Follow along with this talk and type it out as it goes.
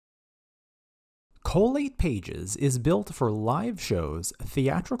Collate Pages is built for live shows,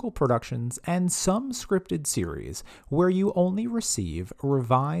 theatrical productions, and some scripted series where you only receive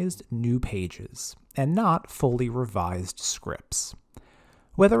revised new pages, and not fully revised scripts.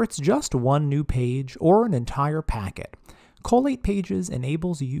 Whether it's just one new page or an entire packet, Collate Pages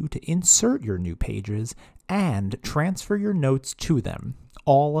enables you to insert your new pages and transfer your notes to them,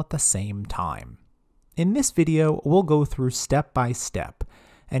 all at the same time. In this video, we'll go through step by step,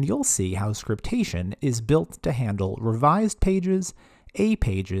 and you'll see how Scriptation is built to handle revised pages, A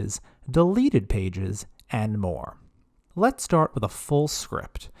pages, deleted pages, and more. Let's start with a full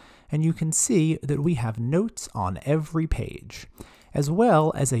script, and you can see that we have notes on every page, as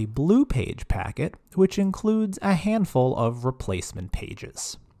well as a blue page packet, which includes a handful of replacement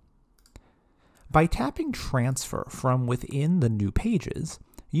pages. By tapping Transfer from within the new pages,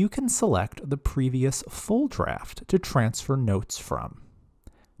 you can select the previous full draft to transfer notes from.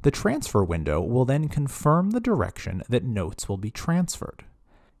 The transfer window will then confirm the direction that notes will be transferred.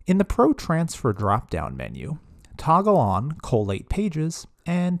 In the Pro Transfer drop-down menu, toggle on Collate Pages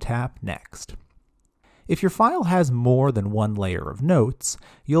and tap Next. If your file has more than one layer of notes,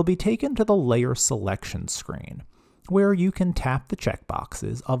 you'll be taken to the Layer Selection screen, where you can tap the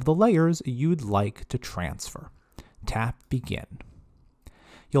checkboxes of the layers you'd like to transfer. Tap Begin.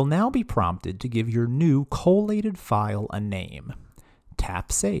 You'll now be prompted to give your new collated file a name.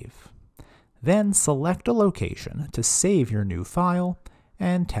 Tap Save. Then select a location to save your new file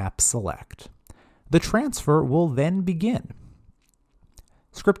and tap Select. The transfer will then begin.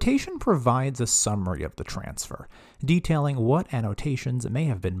 Scriptation provides a summary of the transfer, detailing what annotations may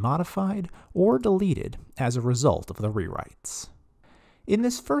have been modified or deleted as a result of the rewrites. In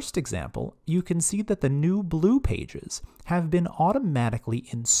this first example, you can see that the new blue pages have been automatically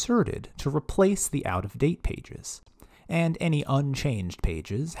inserted to replace the out-of-date pages, and any unchanged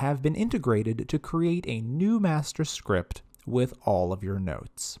pages have been integrated to create a new master script with all of your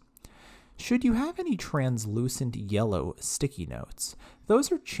notes. Should you have any translucent yellow sticky notes,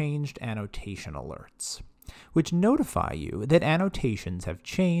 those are changed annotation alerts, which notify you that annotations have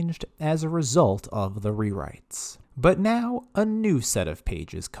changed as a result of the rewrites. But now a new set of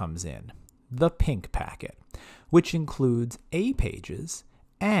pages comes in, the pink packet, which includes A pages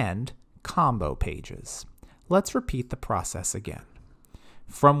and combo pages. Let's repeat the process again.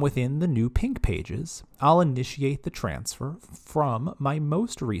 From within the new pink pages, I'll initiate the transfer from my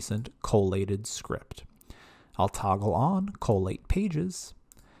most recent collated script. I'll toggle on Collate Pages,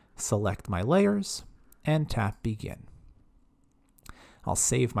 select my layers, and tap Begin. I'll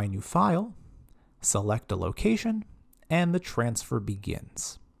save my new file, select a location, and the transfer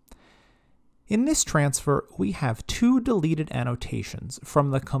begins. In this transfer, we have two deleted annotations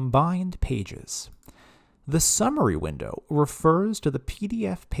from the combined pages. The summary window refers to the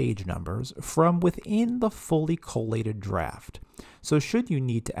PDF page numbers from within the fully collated draft, so should you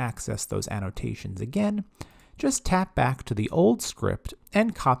need to access those annotations again, just tap back to the old script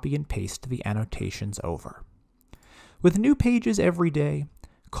and copy and paste the annotations over. With new pages every day,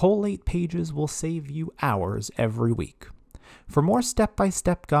 Collate Pages will save you hours every week. For more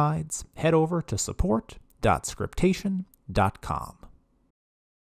step-by-step guides, head over to support.scriptation.com.